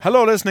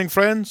Hello listening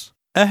friends.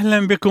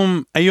 أهلا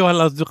بكم أيها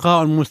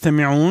الأصدقاء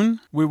المستمعون.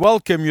 We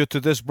welcome you to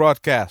this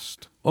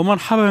broadcast.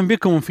 ومرحبا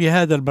بكم في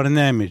هذا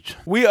البرنامج.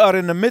 We are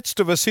in the midst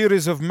of a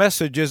series of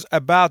messages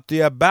about the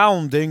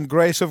abounding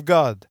grace of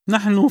God.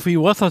 نحن في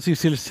وسط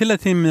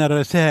سلسلة من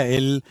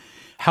الرسائل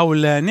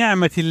حول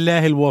نعمة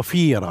الله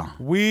الوفيرة.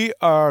 We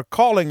are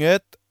calling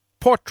it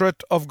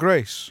Portrait of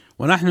Grace.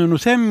 ونحن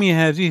نسمي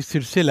هذه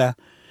السلسلة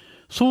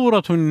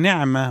صورة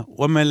النعمة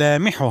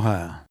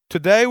وملامحها.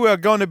 Today we are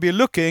going to be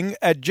looking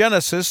at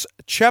Genesis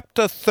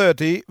chapter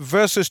 30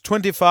 verses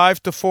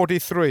 25 to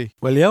 43.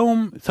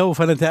 واليوم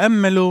سوف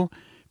نتأمل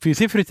في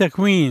سفر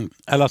تكوين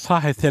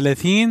الأصحاح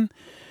 30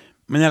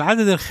 من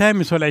العدد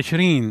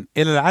 25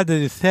 إلى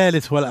العدد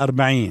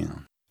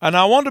 43. And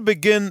I want to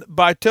begin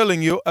by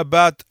telling you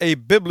about a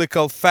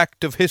biblical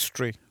fact of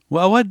history.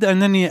 وأود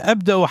أنني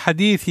أبدأ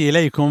حديثي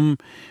إليكم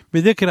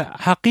بذكر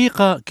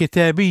حقيقة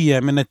كتابية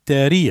من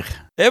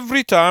التاريخ.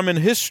 Every time in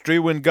history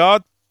when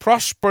God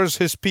prospers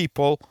his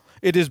people,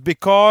 it is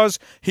because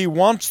he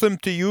wants them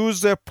to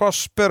use their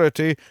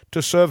prosperity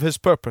to serve his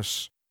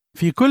purpose.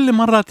 في كل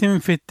مرة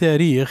في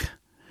التاريخ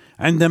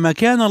عندما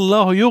كان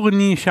الله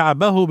يغني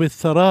شعبه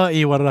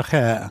بالثراء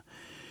والرخاء،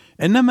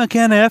 إنما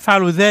كان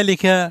يفعل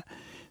ذلك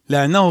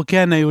لأنه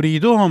كان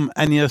يريدهم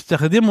أن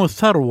يستخدموا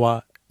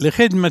الثروة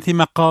لخدمة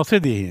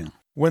مقاصده.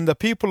 When the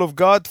people of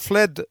God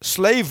fled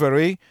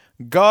slavery,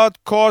 God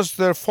caused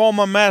their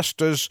former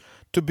masters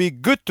to be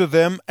good to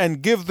them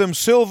and give them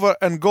silver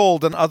and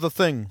gold and other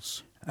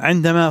things.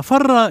 عندما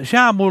فر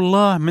شعب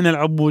الله من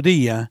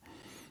العبودية،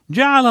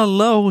 جعل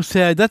الله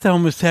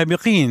سادتهم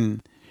السابقين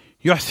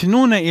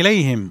يحسنون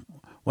إليهم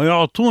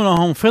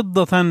ويعطونهم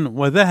فضة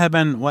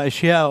وذهبا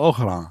وأشياء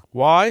أخرى.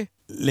 Why?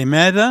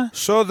 لماذا؟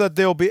 So that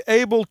they'll be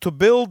able to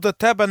build the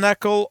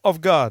tabernacle of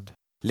God.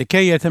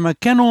 لكي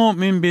يتمكنوا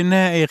من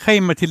بناء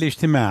خيمة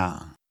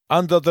الاجتماع.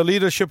 Under the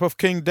leadership of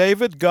King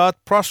David, God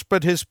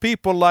prospered his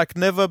people like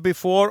never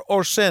before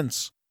or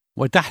since.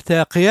 وتحت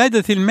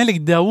قيادة الملك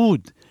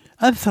داود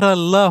أثرى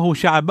الله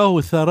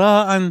شعبه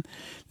ثراء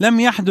لم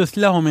يحدث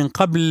له من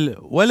قبل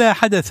ولا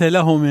حدث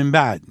له من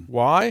بعد.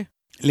 Why?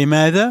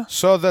 لماذا؟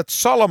 So that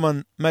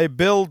Solomon may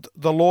build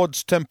the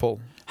Lord's temple.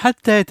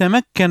 حتى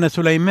يتمكن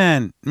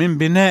سليمان من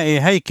بناء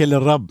هيكل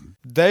الرب.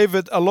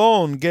 David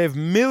alone gave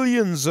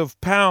millions of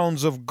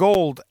pounds of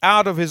gold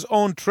out of his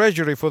own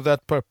treasury for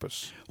that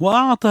purpose.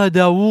 وأعطى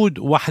داود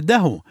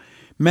وحده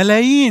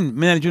ملايين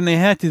من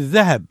الجنيهات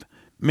الذهب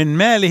من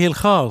ماله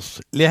الخاص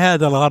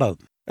لهذا الغرض.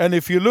 And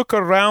if you look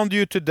around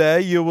you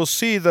today, you will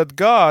see that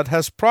God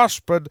has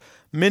prospered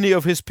many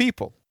of his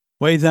people.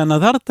 وإذا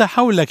نظرت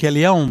حولك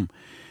اليوم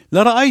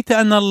لرأيت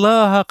أن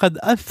الله قد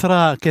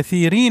أثرى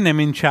كثيرين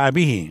من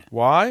شعبه.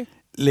 Why?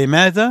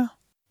 لماذا؟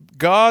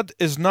 God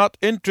is not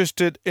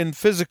interested in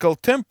physical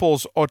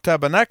temples or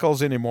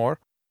tabernacles anymore.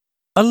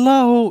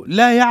 الله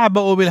لا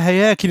يعبأ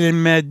بالهياكل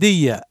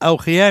المادية أو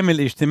خيام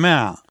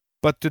الاجتماع.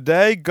 But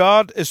today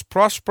God is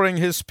prospering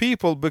his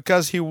people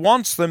because he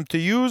wants them to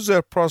use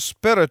their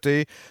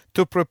prosperity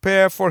to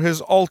prepare for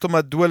his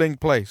ultimate dwelling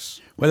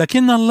place.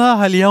 ولكن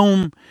الله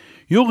اليوم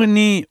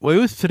يغني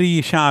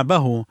ويثري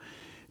شعبه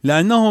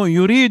لأنه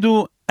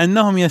يريد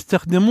أنهم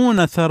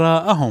يستخدمون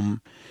ثراءهم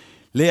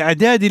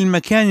لإعداد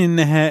المكان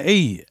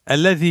النهائي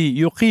الذي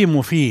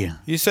يقيم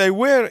فيه. You say,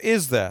 where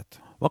is that?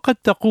 وقد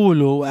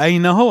تقول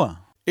أين هو؟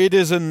 It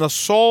is in the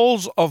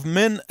souls of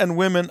men and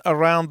women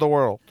around the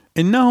world.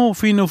 إنه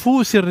في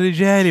نفوس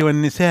الرجال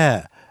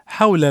والنساء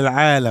حول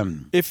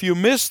العالم. If you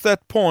miss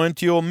that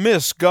point, you'll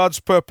miss God's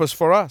purpose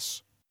for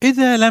us.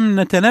 إذا لم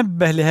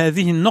نتنبه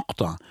لهذه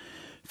النقطة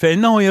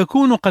فإنه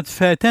يكون قد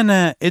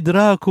فاتنا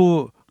إدراك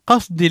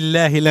قصد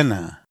الله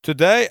لنا.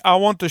 Today, I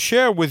want to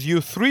share with you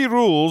 3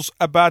 rules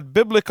about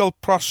biblical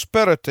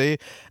prosperity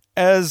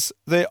as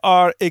they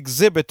are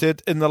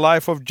exhibited in the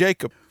life of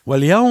Jacob.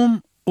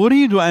 واليوم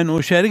أريد أن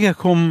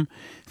أشارككم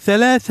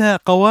 3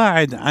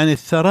 قواعد عن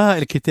الثراء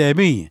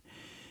الكتابي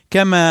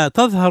كما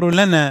تظهر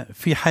لنا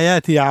في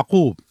حياة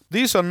يعقوب.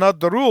 These are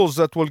not the rules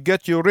that will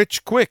get you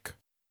rich quick.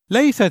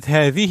 ليست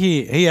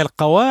هذه هي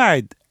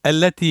القواعد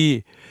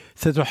التي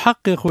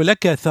ستحقق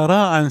لك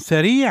ثراء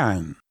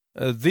سريعا.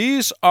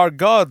 These are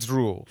God's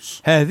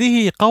rules.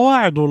 هذه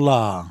قواعد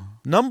الله.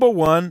 Number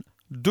 1,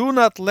 do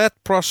not let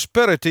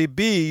prosperity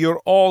be your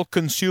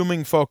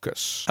all-consuming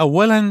focus.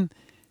 أولا،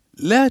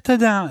 لا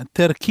تدع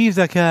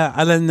تركيزك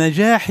على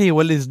النجاح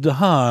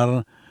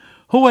والازدهار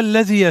هو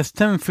الذي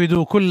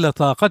يستنفذ كل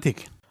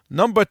طاقتك.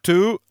 Number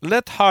 2,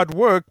 let hard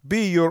work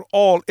be your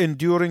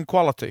all-enduring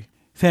quality.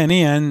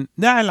 ثانيا،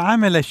 دع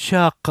العمل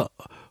الشاق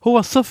هو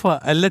الصفة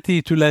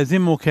التي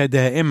تلازمك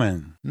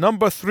دائما.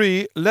 Number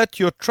 3, let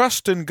your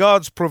trust in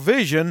God's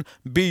provision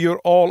be your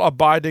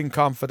all-abiding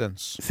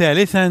confidence.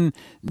 ثالثا،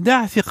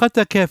 دع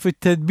ثقتك في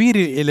التدبير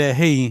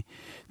الإلهي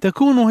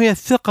تكون هي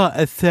الثقة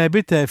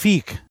الثابتة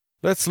فيك.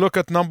 Let's look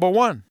at number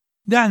 1.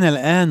 دعنا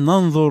الآن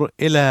ننظر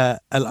إلى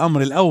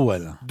الأمر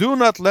الأول. Do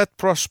not let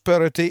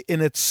prosperity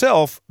in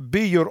itself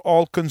be your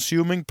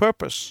all-consuming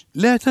purpose.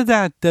 لا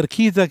تدع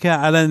تركيزك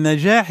على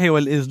النجاح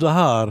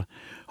والازدهار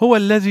هو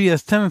الذي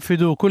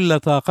يستنفذ كل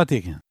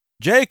طاقتك.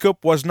 Jacob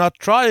was not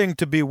trying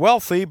to be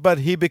wealthy, but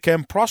he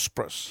became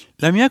prosperous.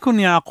 لم يكن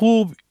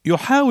يعقوب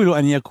يحاول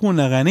أن يكون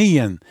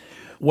غنيا،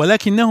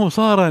 ولكنه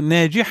صار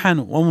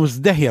ناجحا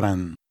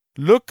ومزدهرا.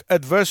 Look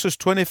at verses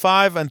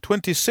 25 and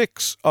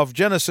 26 of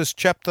Genesis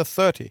chapter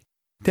 30.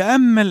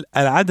 تأمل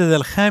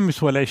العدد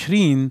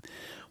 25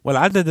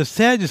 والعدد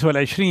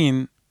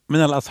 26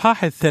 من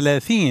الأصحاح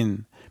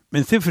 30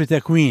 من سفر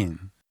تكوين.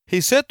 He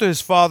said to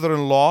his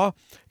father-in-law,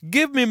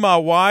 "Give me my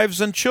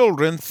wives and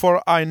children,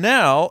 for I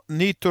now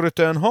need to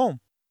return home."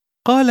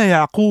 قال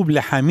يعقوب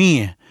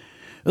لحميه: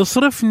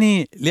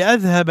 اصرفني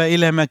لأذهب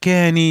إلى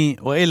مكاني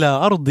وإلى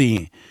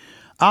أرضي،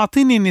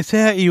 أعطني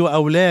نسائي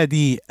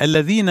وأولادي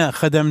الذين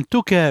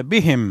خدمتك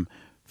بهم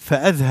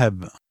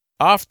فأذهب.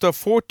 After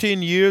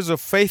 14 years of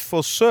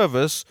faithful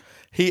service,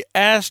 he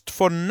asked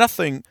for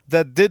nothing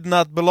that did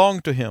not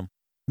belong to him.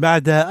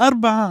 بعد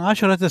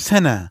 14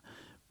 سنة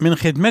من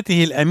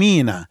خدمته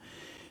الأمينة،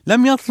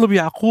 لم يطلب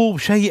يعقوب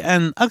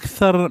شيئا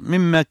أكثر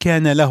مما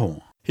كان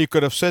له. He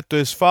could have said to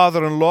his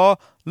father-in-law,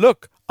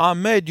 "Look, I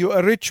made you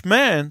a rich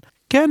man."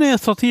 كان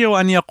يستطيع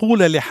أن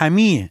يقول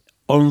لحميه: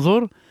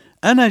 انظر،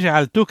 أنا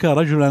جعلتك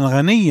رجلا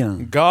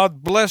غنيا.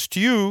 God blessed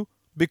you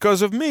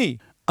because of me.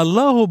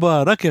 الله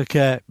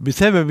باركك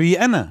بسببي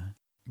أنا.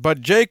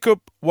 But Jacob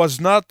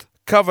was not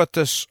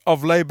covetous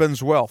of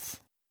Laban's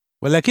wealth.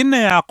 ولكن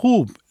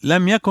يعقوب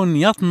لم يكن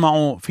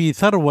يطمع في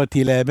ثروة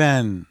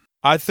لابان.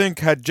 I think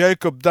had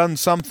Jacob done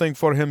something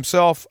for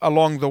himself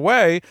along the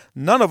way,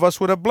 none of us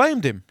would have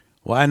blamed him.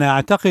 وأنا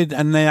أعتقد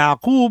أن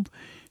يعقوب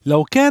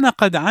لو كان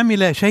قد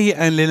عمل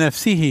شيئا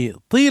لنفسه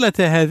طيلة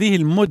هذه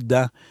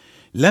المدة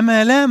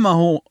لما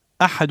لامه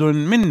أحد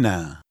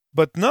منا.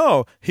 But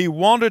no, he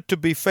wanted to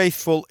be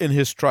faithful in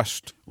his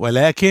trust.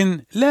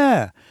 ولكن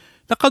لا،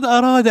 لقد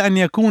أراد أن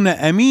يكون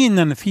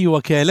أمينا في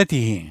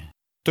وكالته.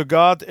 To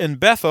God in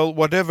Bethel,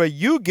 whatever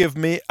you give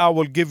me, I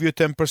will give you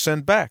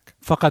 10% back.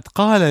 فقد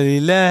قال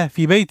لله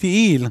في بيت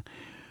إيل: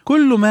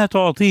 كل ما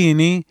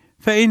تعطيني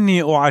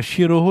فإني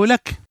أعشره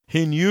لك.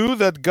 He knew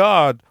that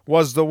God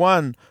was the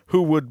one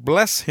who would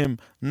bless him,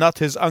 not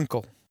his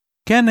uncle.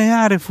 كان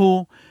يعرف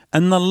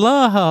أن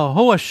الله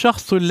هو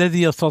الشخص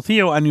الذي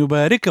يستطيع أن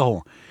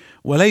يباركه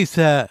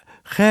وليس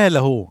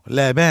خاله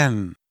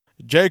لابان.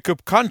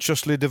 Jacob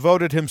consciously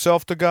devoted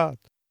himself to God.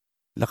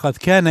 لقد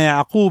كان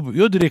يعقوب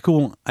يدرك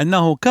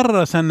أنه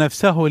كرس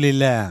نفسه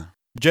لله.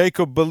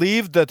 Jacob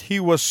believed that he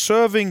was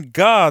serving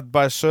God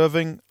by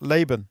serving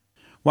Laban.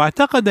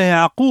 واعتقد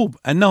يعقوب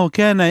أنه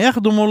كان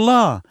يخدم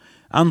الله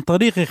عن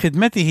طريق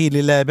خدمته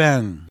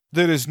للابان.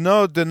 There is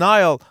no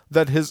denial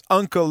that his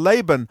uncle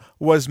Laban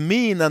was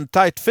mean and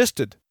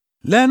tight-fisted.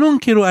 لا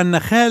ننكر أن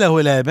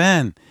خاله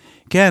لابان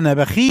كان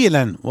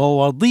بخيلا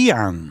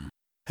ووضيعا.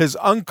 His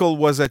uncle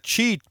was a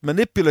cheat,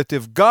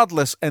 manipulative,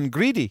 godless, and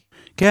greedy.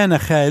 كان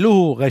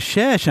خاله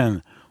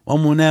غشاشا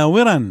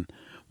ومناورا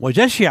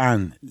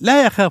وجشعا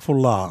لا يخاف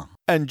الله.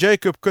 And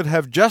Jacob could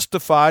have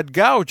justified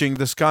gouging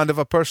this kind of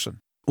a person.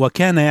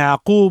 وكان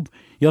يعقوب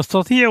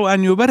يستطيع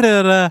أن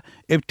يبرر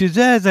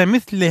ابتزاز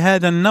مثل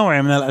هذا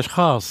النوع من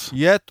الأشخاص.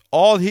 Yet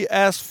all he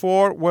asked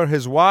for were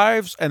his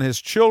wives and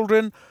his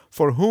children,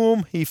 for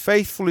whom he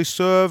faithfully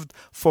served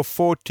for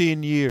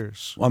 14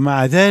 years.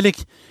 ومع ذلك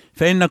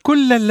فإن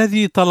كل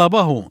الذي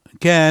طلبه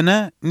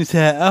كان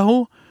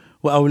نساءه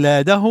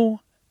وأولاده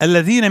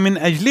الذين من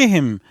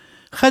أجلهم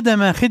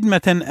خدم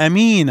خدمة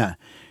أمينة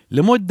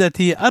لمدة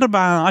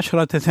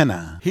 14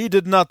 سنة. He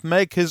did not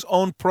make his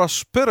own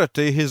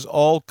prosperity his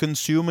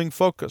all-consuming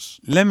focus.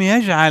 لم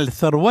يجعل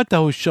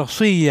ثروته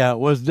الشخصية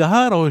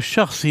وازدهاره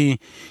الشخصي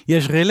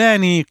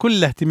يشغلان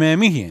كل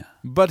اهتمامه.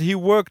 But he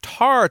worked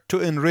hard to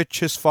enrich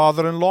his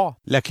father-in-law.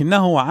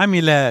 لكنه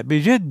عمل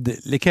بجد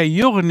لكي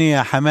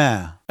يغني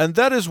حماه. And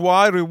that is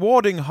why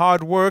rewarding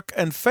hard work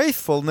and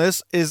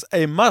faithfulness is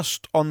a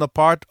must on the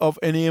part of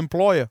any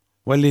employer.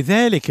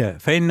 ولذلك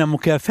فإن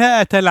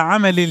مكافأة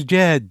العمل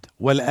الجاد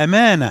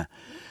والأمانة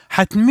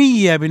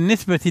حتمية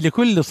بالنسبة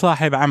لكل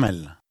صاحب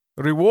عمل.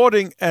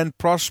 Rewarding and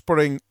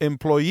prospering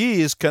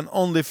employees can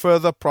only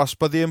further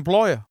prosper the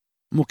employer.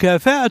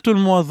 مكافأة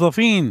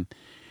الموظفين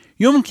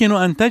يمكن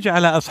أن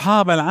تجعل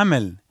أصحاب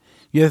العمل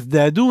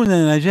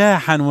يزدادون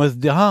نجاحا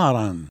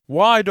وازدهارا.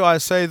 Why do I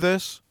say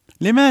this?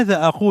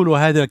 لماذا أقول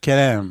هذا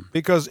الكلام؟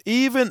 Because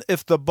even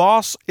if the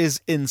boss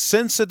is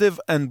insensitive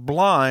and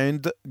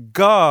blind,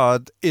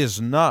 God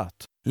is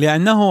not.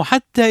 لأنه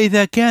حتى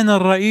إذا كان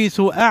الرئيس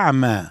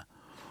أعمى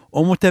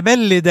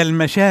ومتبلد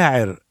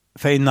المشاعر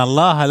فإن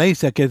الله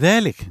ليس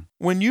كذلك.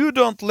 When you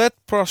don't let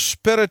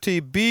prosperity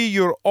be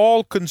your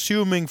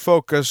all-consuming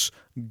focus,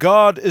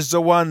 God is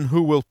the one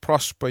who will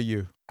prosper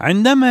you.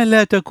 عندما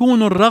لا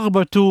تكون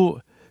الرغبة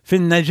في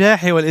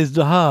النجاح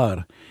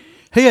والازدهار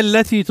هي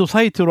التي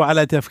تسيطر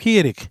على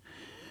تفكيرك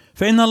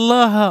فإن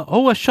الله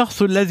هو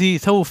الشخص الذي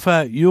سوف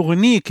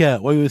يغنيك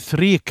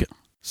ويثريك.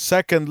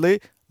 Secondly,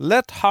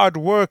 let hard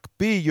work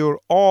be your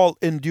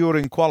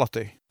all-enduring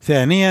quality.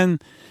 ثانيا،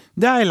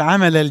 دع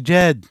العمل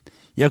الجاد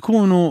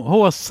يكون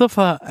هو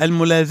الصفة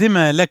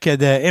الملازمة لك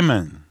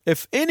دائما.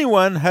 If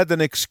anyone had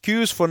an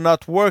excuse for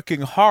not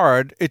working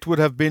hard, it would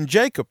have been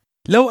Jacob.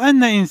 لو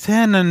أن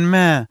إنسانا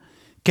ما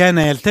كان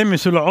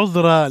يلتمس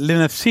العذر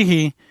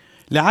لنفسه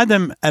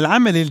لعدم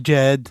العمل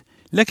الجاد،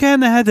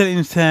 لكان هذا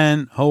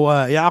الإنسان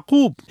هو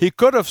يعقوب. He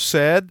could have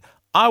said,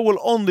 I will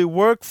only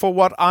work for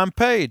what I'm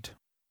paid.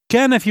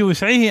 كان في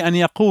وسعه أن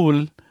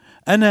يقول: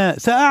 أنا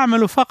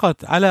سأعمل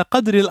فقط على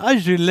قدر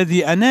الأجر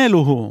الذي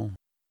أناله.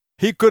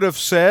 He could have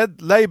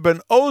said,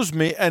 Laban owes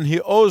me and he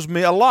owes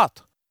me a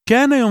lot.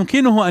 كان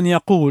يمكنه أن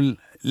يقول: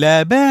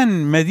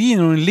 لابان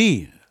مدين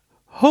لي،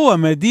 هو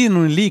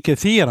مدين لي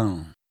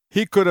كثيرا.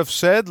 He could have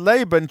said,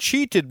 Laban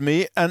cheated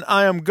me and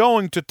I am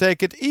going to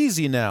take it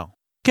easy now.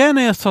 كان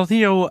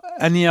يستطيع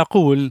أن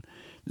يقول: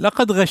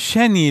 لقد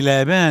غشني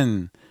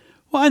لابان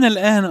وأنا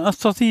الآن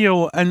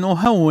أستطيع أن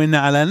أهون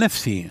على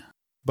نفسي.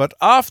 But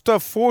after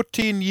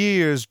 14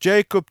 years,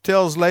 Jacob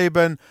tells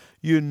Laban,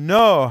 you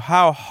know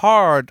how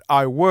hard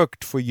I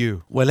worked for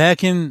you.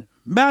 ولكن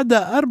بعد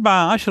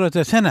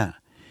 14 سنة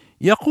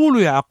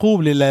يقول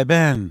يعقوب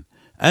للابان: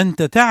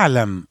 أنت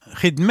تعلم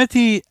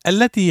خدمتي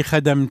التي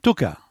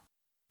خدمتك.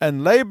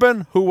 And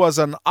Laban, who was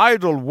an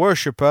idol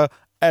worshipper,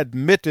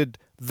 admitted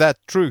that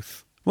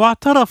truth.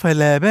 واعترف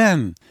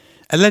لابان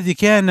الذي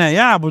كان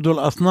يعبد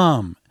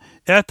الأصنام،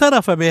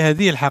 اعترف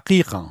بهذه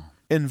الحقيقة.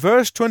 In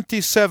verse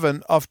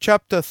 27 of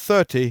chapter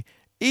 30,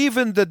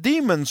 even the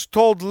demons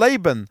told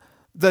Laban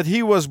that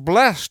he was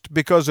blessed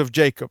because of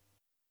Jacob.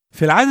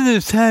 في العدد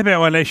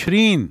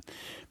 27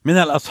 من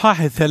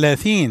الأصحاح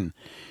 30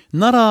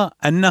 نرى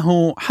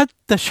أنه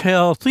حتى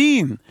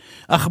الشياطين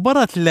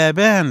أخبرت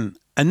لابان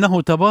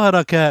أنه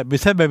تبارك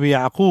بسبب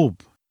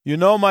يعقوب. You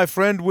know, my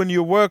friend, when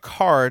you work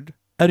hard,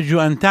 أرجو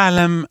أن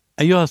تعلم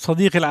أيها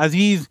الصديق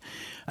العزيز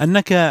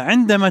أنك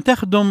عندما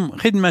تخدم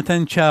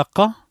خدمة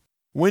شاقة،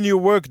 when you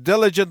work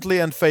diligently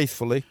and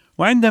faithfully,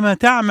 وعندما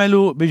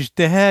تعمل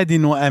باجتهاد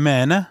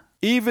وأمانة،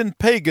 even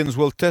pagans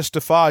will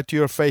testify to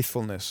your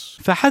faithfulness.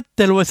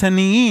 فحتى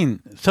الوثنيين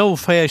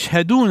سوف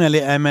يشهدون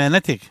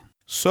لأمانتك.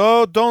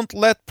 So don't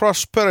let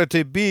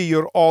prosperity be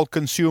your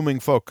all-consuming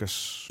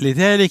focus.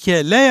 لذلك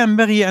لا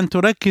ينبغي أن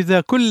تركز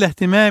كل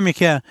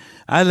اهتمامك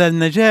على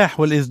النجاح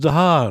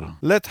والازدهار.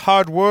 Let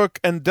hard work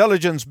and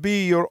diligence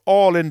be your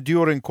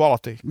all-enduring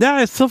quality.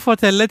 دع الصفة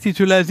التي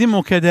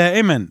تلازمك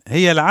دائما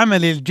هي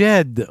العمل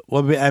الجاد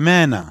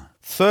وبأمانة.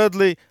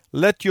 Thirdly,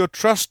 let your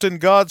trust in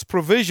God's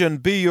provision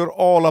be your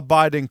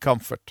all-abiding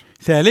comfort.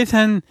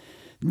 ثالثا،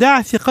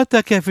 دع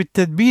ثقتك في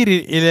التدبير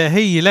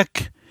الإلهي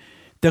لك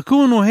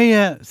تكون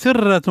هي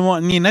سر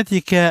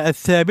طمأنينتك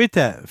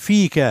الثابتة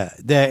فيك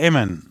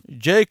دائما.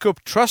 Jacob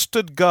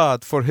trusted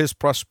God for his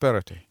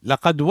prosperity.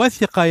 لقد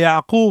وثق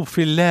يعقوب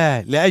في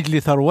الله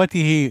لأجل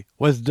ثروته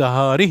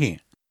وازدهاره.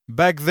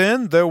 Back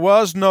then, there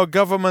was no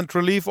government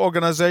relief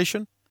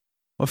organization.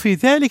 وفي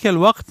ذلك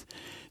الوقت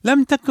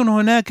لم تكن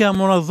هناك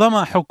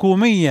منظمة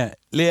حكومية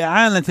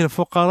لإعانة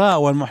الفقراء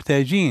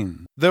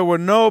والمحتاجين. There were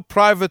no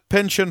private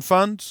pension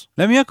funds.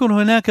 لم يكن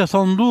هناك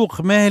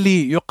صندوق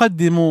مالي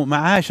يقدم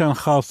معاشا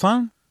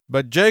خاصا.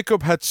 But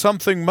Jacob had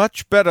something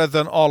much better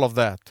than all of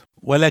that.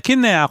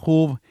 ولكن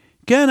يعقوب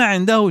كان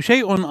عنده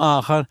شيء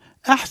آخر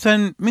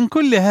أحسن من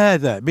كل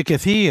هذا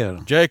بكثير.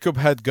 Jacob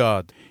had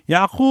God.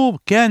 يعقوب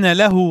كان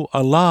له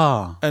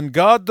الله. And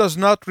God does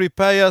not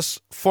repay us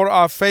for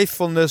our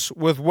faithfulness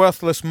with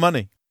worthless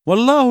money.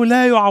 والله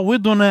لا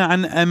يعوضنا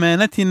عن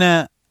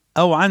أمانتنا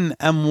أو عن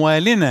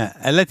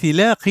أموالنا التي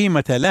لا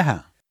قيمة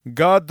لها.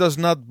 God does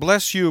not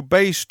bless you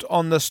based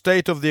on the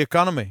state of the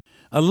economy.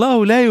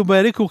 الله لا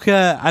يباركك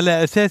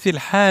على أساس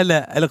الحالة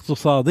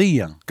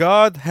الاقتصادية.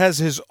 God has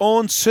his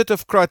own set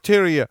of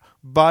criteria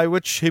by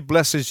which he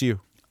blesses you.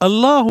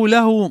 الله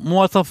له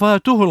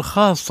مواصفاته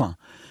الخاصة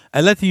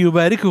التي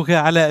يباركك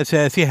على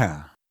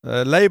أساسها.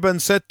 Laban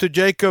said to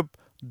Jacob,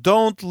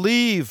 don't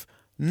leave,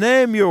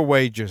 name your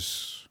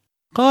wages.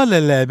 قال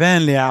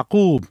لابان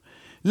ليعقوب: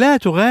 لا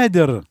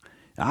تغادر،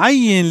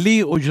 عين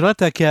لي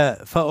أجرتك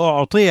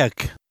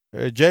فأعطيك.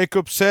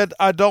 Jacob said,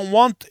 I don't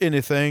want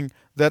anything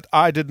that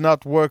I did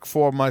not work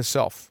for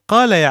myself.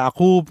 قال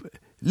يعقوب: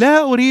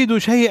 لا أريد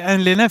شيئا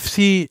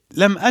لنفسي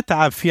لم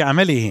أتعب في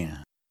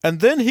عمله. And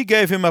then he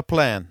gave him a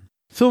plan.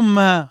 ثم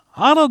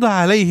عرض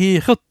عليه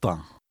خطة.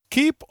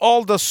 Keep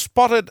all the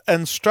spotted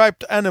and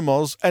striped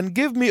animals and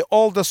give me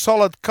all the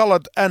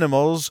solid-colored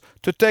animals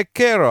to take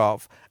care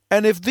of.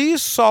 And if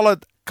these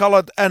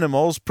solid-colored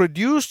animals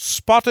produced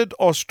spotted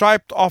or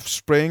striped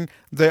offspring,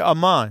 they are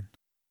mine.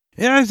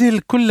 اعزل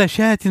كل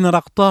شاة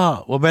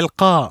رقطاء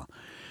وبلقاء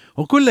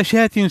وكل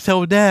شاة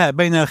سوداء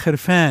بين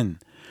الخرفان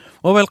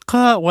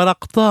وبلقاء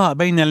ورقطاء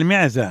بين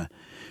المعزة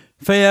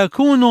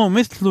فيكون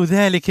مثل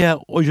ذلك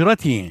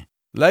أجرتي.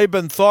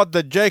 Laban thought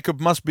that Jacob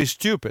must be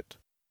stupid.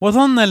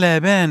 وظن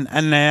لابان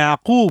أن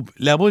يعقوب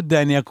لابد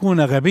أن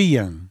يكون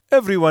غبيا.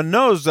 Everyone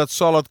knows that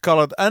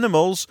solid-colored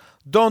animals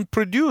don't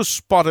produce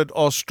spotted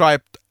or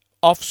striped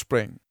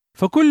offspring.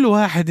 فكل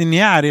واحد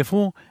يعرف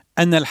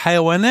أن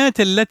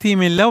الحيوانات التي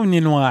من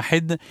لون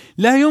واحد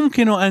لا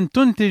يمكن أن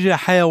تنتج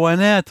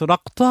حيوانات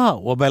رقطاء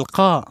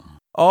وبلقاء.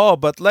 Oh,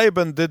 but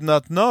Laban did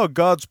not know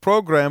God's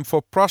program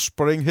for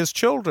prospering his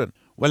children.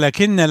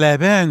 ولكن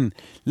لابان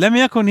لم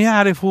يكن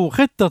يعرف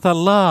خطة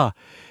الله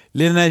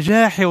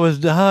لنجاح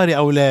وازدهار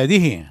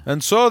أولاده.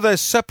 And so they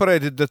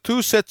separated the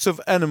two sets of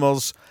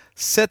animals,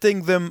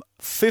 setting them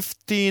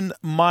 15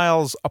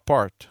 miles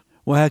apart.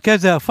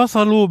 وهكذا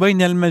فصلوا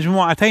بين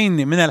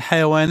المجموعتين من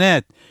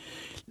الحيوانات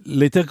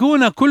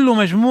لتكون كل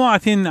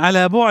مجموعة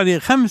على بعد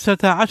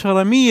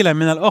 15 ميلا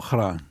من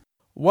الأخرى.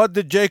 What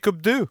did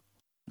Jacob do?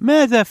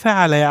 ماذا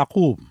فعل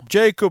يعقوب؟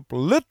 Jacob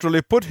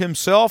literally put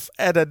himself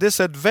at a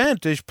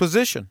disadvantaged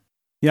position.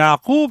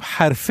 يعقوب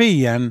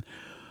حرفيا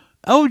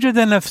أوجد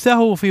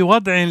نفسه في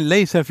وضع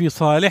ليس في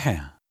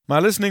صالحه. My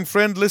listening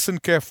friend, listen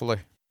carefully.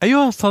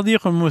 أيها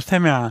الصديق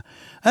المستمع،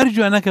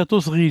 أرجو أنك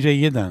تصغي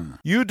جيدا.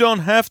 You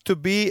don't have to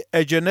be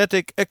a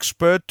genetic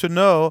expert to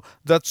know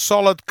that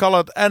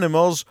solid-colored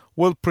animals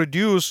will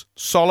produce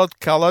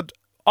solid-colored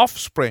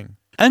offspring.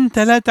 أنت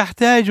لا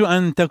تحتاج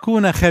أن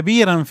تكون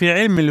خبيرا في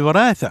علم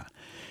الوراثة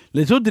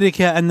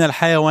لتدرك أن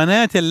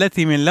الحيوانات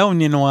التي من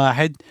لون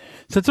واحد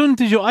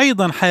ستنتج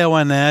أيضا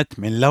حيوانات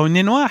من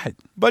لون واحد.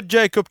 But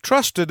Jacob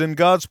trusted in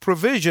God's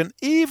provision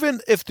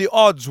even if the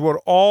odds were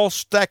all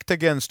stacked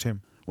against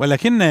him.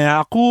 ولكن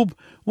يعقوب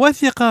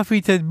وثق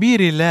في تدبير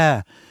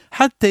الله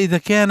حتى إذا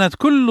كانت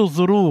كل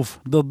الظروف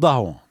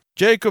ضده.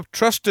 Jacob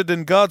trusted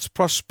in God's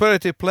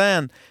prosperity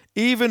plan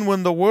even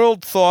when the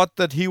world thought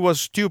that he was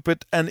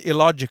stupid and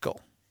illogical.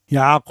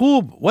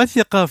 يعقوب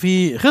وثق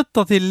في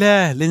خطة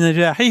الله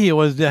لنجاحه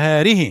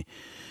وازدهاره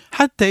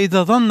حتى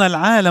إذا ظن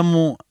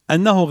العالم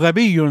أنه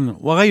غبي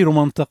وغير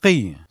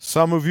منطقي.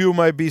 Some of you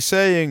might be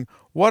saying,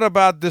 what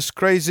about this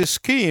crazy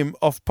scheme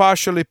of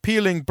partially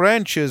peeling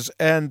branches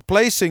and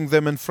placing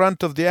them in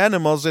front of the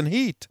animals in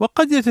heat?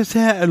 وقد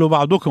يتساءل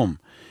بعضكم،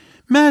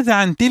 ماذا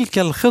عن تلك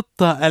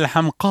الخطة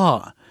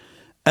الحمقاء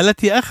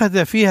التي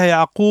أخذ فيها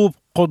يعقوب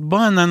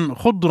قضبانا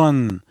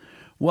خضرا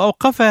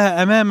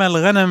وأوقفها أمام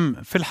الغنم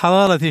في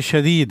الحرارة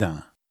الشديدة؟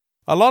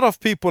 A lot of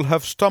people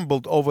have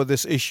stumbled over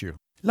this issue.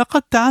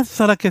 لقد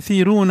تعثر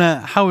كثيرون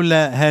حول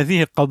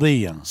هذه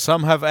القضية.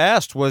 Some have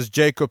asked, was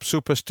Jacob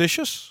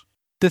superstitious?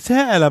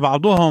 تساءل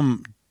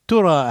بعضهم،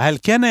 ترى هل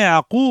كان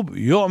يعقوب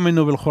يؤمن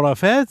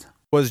بالخرافات؟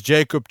 Was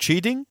Jacob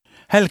cheating?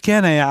 هل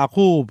كان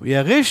يعقوب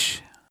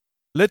يغش؟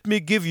 Let me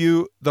give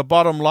you the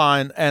bottom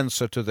line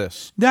answer to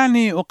this.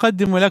 دعني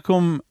أقدم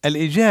لكم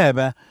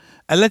الإجابة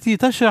التي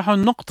تشرح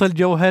النقطة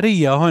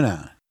الجوهرية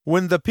هنا.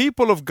 When the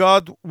people of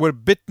God were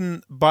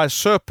bitten by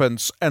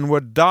serpents and were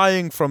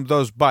dying from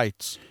those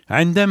bites,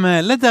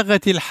 عندما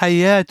لدغت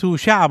الحياة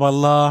شعب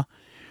الله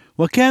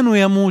وكانوا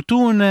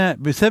يموتون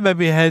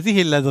بسبب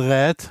هذه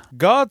اللدغات،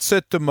 God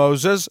said to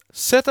Moses,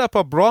 set up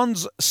a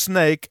bronze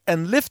snake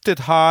and lift it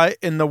high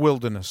in the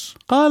wilderness.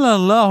 قال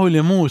الله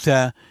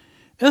لموسى: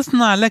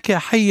 اصنع لك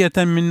حية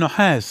من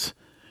نحاس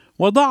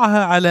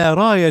وضعها على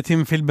راية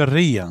في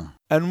البرية.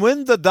 And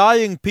when the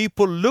dying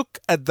people look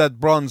at that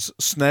bronze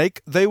snake,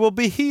 they will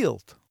be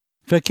healed.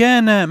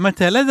 فكان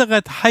متى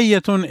لدغت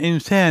حية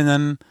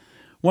إنسانا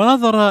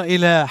ونظر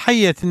إلى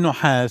حية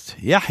النحاس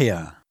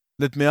يحيا.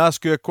 Let me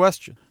ask you a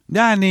question.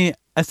 دعني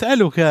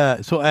أسألك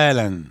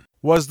سؤالا.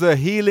 Was there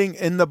healing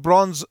in the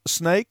bronze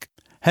snake?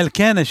 هل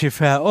كان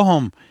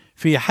شفاؤهم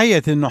في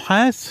حية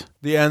النحاس؟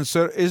 The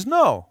answer is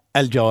no.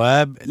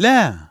 الجواب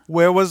لا.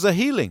 Where was the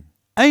healing?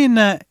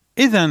 أين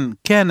إذن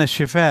كان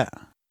الشفاء؟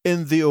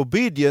 In the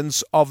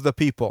obedience of the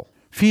people.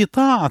 في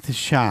طاعة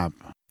الشعب.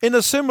 In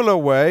a similar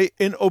way,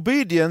 in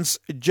obedience,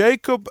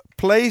 Jacob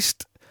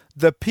placed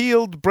the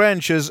peeled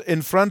branches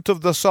in front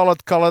of the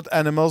solid-colored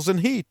animals in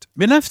heat.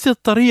 بنفس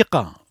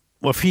الطريقة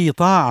وفي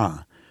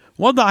طاعة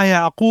وضع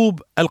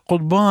يعقوب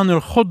القضبان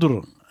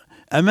الخضر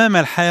أمام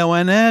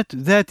الحيوانات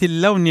ذات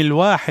اللون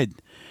الواحد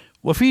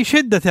وفي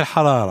شدة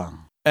الحرارة.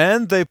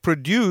 And they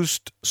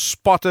produced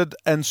spotted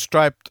and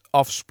striped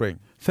offspring.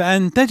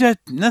 فأنتجت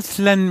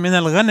نسلا من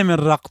الغنم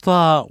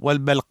الرقطاء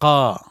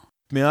والبلقاء.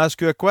 Let me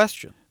ask you a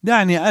question.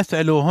 دعني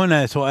أسأل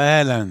هنا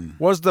سؤالا.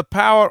 Was the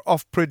power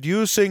of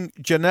producing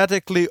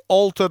genetically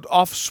altered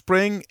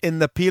offspring in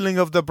the peeling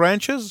of the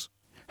branches?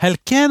 هل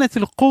كانت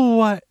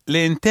القوة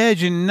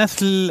لإنتاج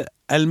النسل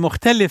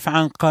المختلف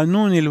عن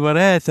قانون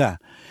الوراثة،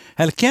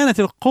 هل كانت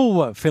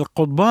القوة في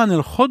القضبان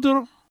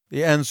الخضر؟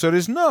 The answer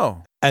is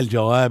no.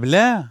 الجواب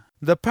لا.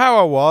 The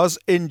power was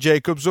in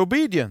Jacob's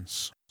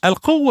obedience.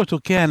 القوة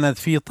كانت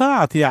في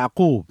طاعة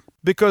يعقوب.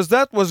 Because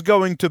that was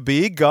going to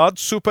be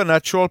God's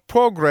supernatural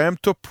program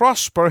to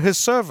prosper his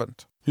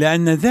servant.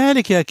 لأن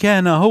ذلك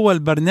كان هو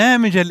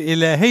البرنامج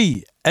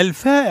الإلهي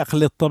الفائق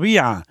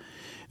للطبيعة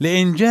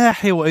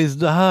لإنجاح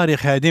وازدهار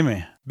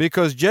خادمه.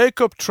 Because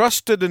Jacob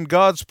trusted in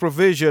God's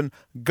provision,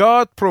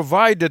 God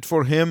provided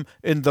for him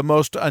in the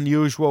most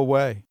unusual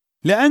way.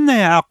 لأن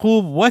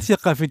يعقوب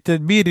وثق في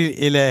التدبير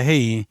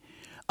الإلهي،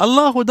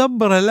 الله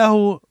دبر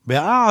له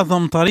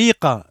بأعظم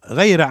طريقة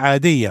غير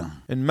عادية.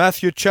 In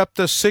Matthew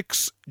chapter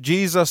 6,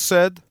 Jesus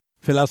said,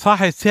 في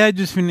الأصحاح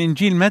السادس من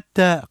إنجيل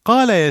متى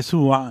قال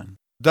يسوع: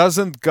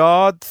 Doesn't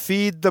God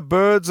feed the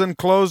birds and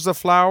clothe the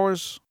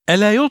flowers?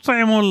 ألا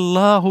يطعم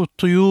الله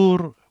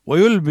الطيور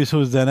ويلبس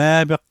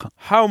الزنابق؟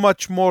 How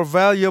much more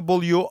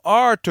valuable you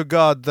are to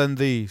God than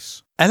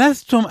these?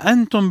 ألستم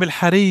أنتم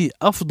بالحري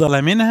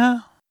أفضل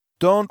منها؟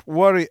 don't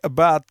worry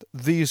about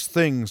these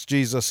things,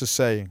 Jesus is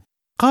saying.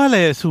 قال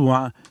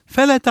يسوع: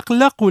 فلا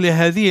تقلقوا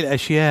لهذه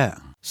الأشياء.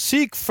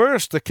 Seek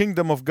first the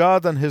kingdom of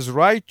God and his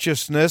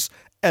righteousness,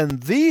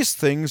 and these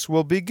things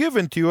will be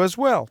given to you as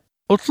well.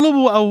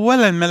 اطلبوا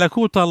أولا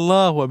ملكوت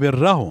الله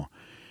وبره،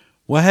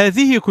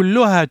 وهذه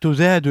كلها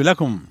تزاد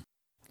لكم.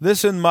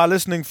 Listen, my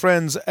listening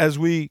friends, as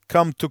we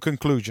come to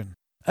conclusion.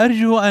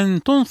 أرجو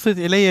أن تنصت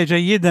إلي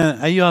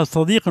جيدا أيها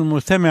الصديق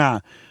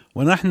المستمع،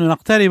 ونحن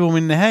نقترب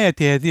من نهاية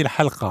هذه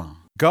الحلقة.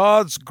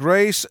 God's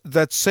grace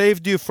that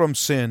saved you from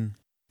sin.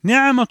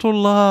 نعمة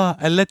الله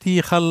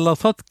التي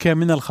خلصتك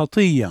من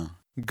الخطية.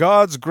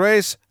 God's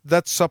grace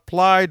that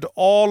supplied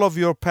all of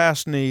your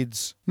past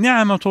needs.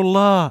 نعمة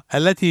الله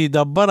التي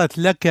دبرت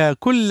لك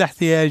كل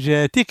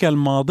احتياجاتك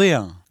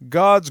الماضية.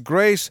 God's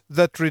grace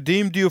that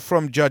redeemed you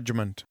from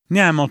judgment.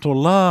 نعمة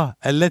الله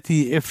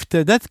التي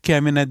افتدتك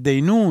من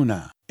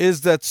الدينونة.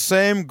 Is that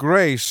same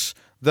grace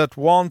that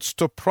wants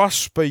to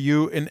prosper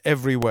you in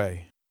every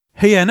way.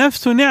 هي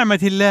نفس نعمة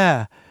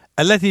الله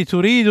التي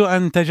تريد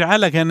أن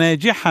تجعلك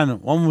ناجحا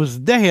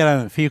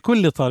ومزدهرا في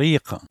كل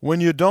طريق.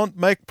 When you don't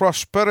make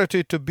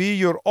prosperity to be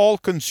your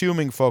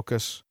all-consuming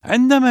focus.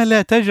 عندما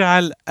لا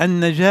تجعل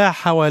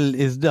النجاح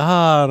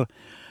والازدهار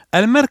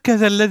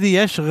المركز الذي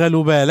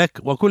يشغل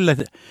بالك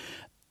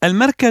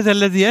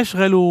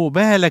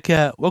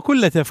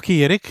وكل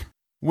تفكيرك.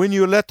 When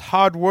you let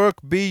hard work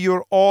be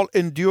your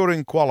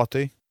all-enduring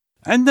quality.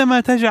 عندما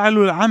تجعل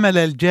العمل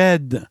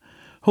الجاد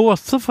هو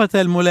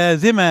الصفة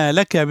الملازمة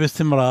لك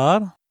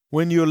باستمرار.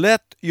 When you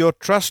let your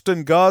trust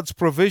in God's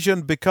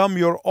provision become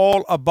your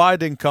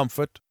all-abiding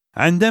comfort.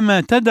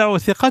 عندما تدع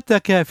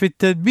ثقتك في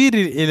التدبير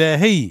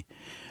الإلهي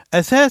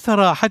أساس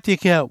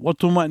راحتك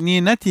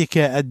وطمأنينتك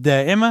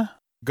الدائمة.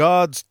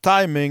 God's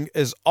timing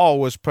is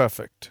always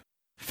perfect.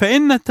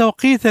 فإن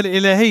التوقيت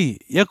الإلهي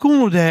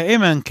يكون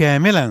دائما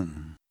كاملا.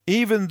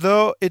 Even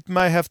though it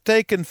may have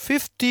taken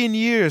 15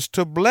 years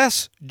to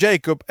bless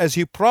Jacob as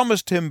he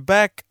promised him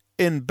back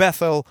in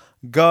Bethel,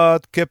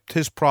 God kept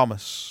his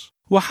promise.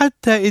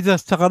 وحتى إذا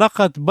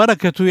استغرقت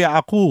بركة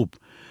يعقوب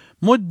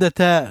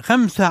مدة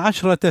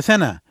 15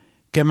 سنة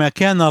كما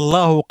كان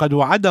الله قد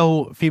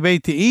وعده في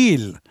بيت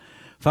إيل،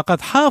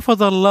 فقد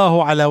حافظ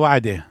الله على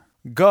وعده.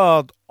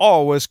 God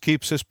always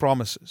keeps his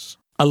promises.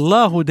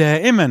 الله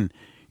دائما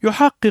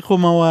يحقق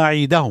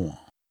مواعيده.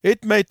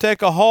 It may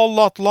take a whole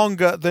lot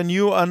longer than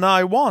you and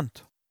I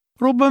want.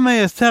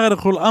 ربما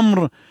يستغرق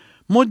الأمر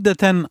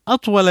مدة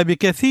أطول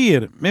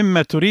بكثير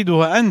مما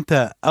تريده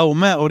أنت أو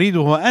ما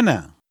أريده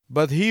أنا.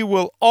 But he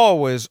will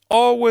always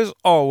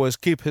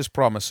keep his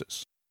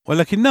promises.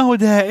 ولكنه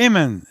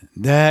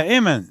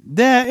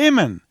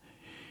دائما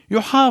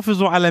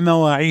يحافظ على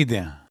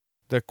مواعيده.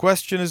 The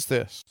question is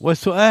this.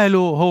 والسؤال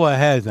هو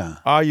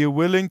هذا: Are you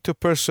willing to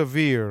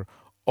persevere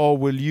or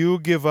will you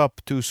give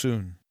up too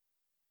soon?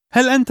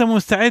 هل أنت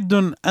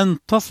مستعد أن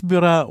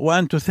تصبر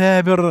وأن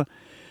تثابر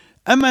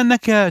أم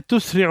أنك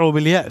تسرع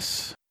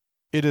باليأس؟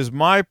 It is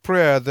my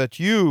prayer that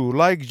you,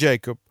 like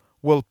Jacob,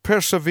 will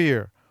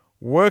persevere,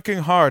 working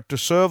hard to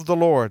serve the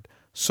Lord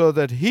so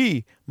that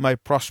he may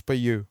prosper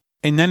you.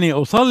 إنني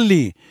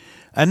أصلي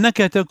أنك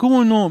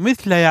تكون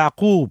مثل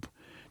يعقوب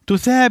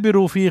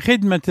تثابر في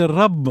خدمة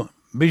الرب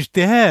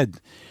باجتهاد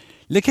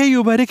لكي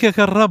يباركك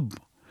الرب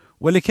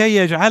ولكي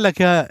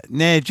يجعلك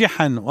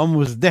ناجحا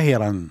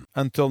ومزدهرا.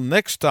 Until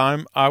next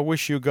time, I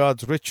wish you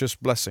God's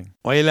richest blessing.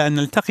 وإلى أن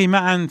نلتقي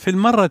معا في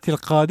المرة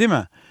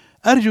القادمة،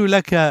 أرجو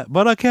لك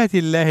بركات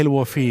الله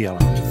الوفيرة.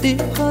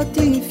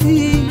 ثقتي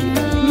فيك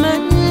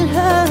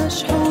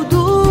ملهاش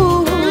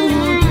حدود،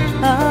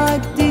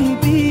 أعدي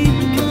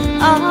بيك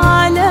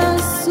أعلى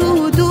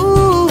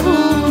السدود.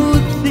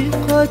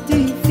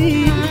 ثقتي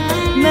فيك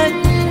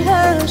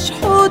ملهاش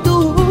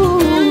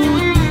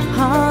حدود،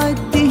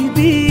 أعدي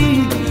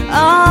بيك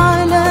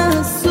أعلى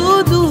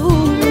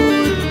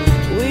السدود.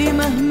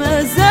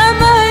 ومهما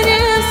زمن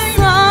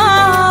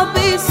الصعب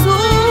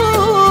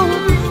يسوق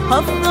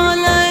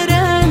هفضل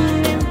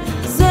أرنم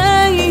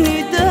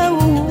زي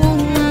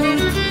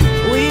داود،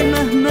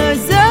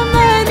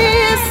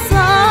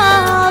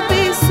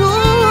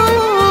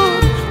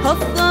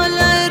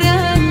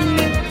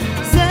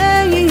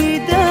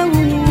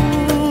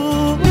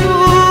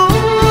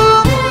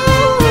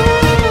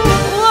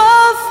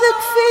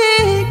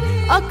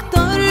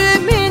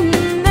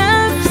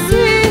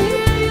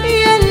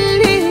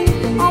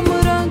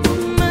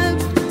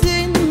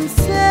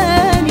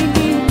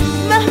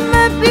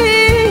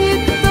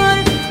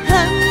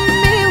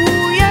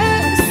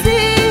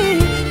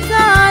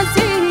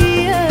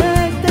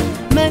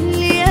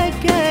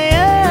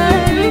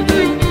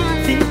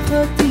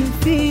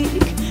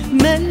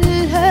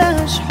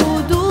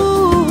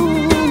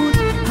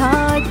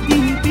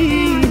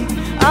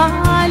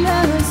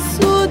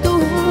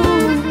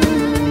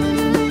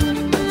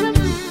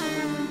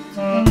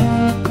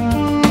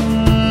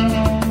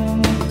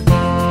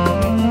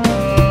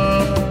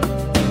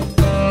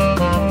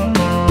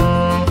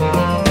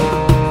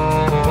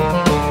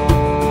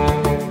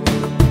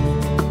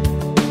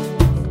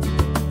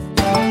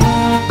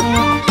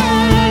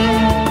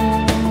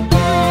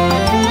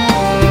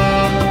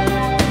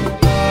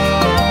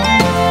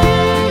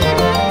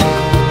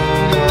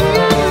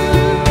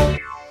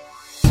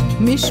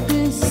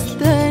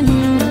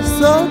 مستني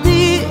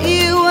صديق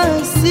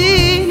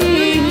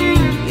يواسيني،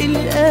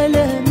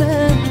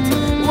 الألمات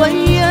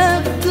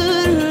وياك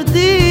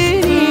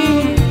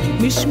ترضيني.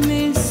 مش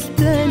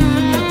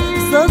مستني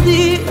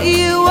صديق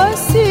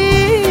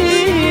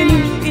يواسيني،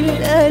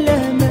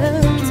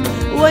 الألمات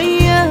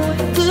وياك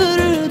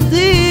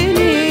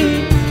ترضيني.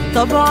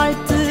 طبعة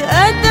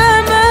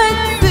قدمك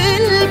في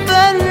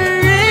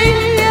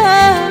البرية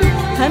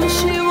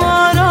همشي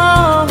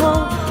وراها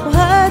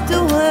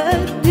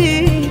وهتوديني.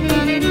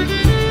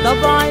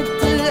 طبعة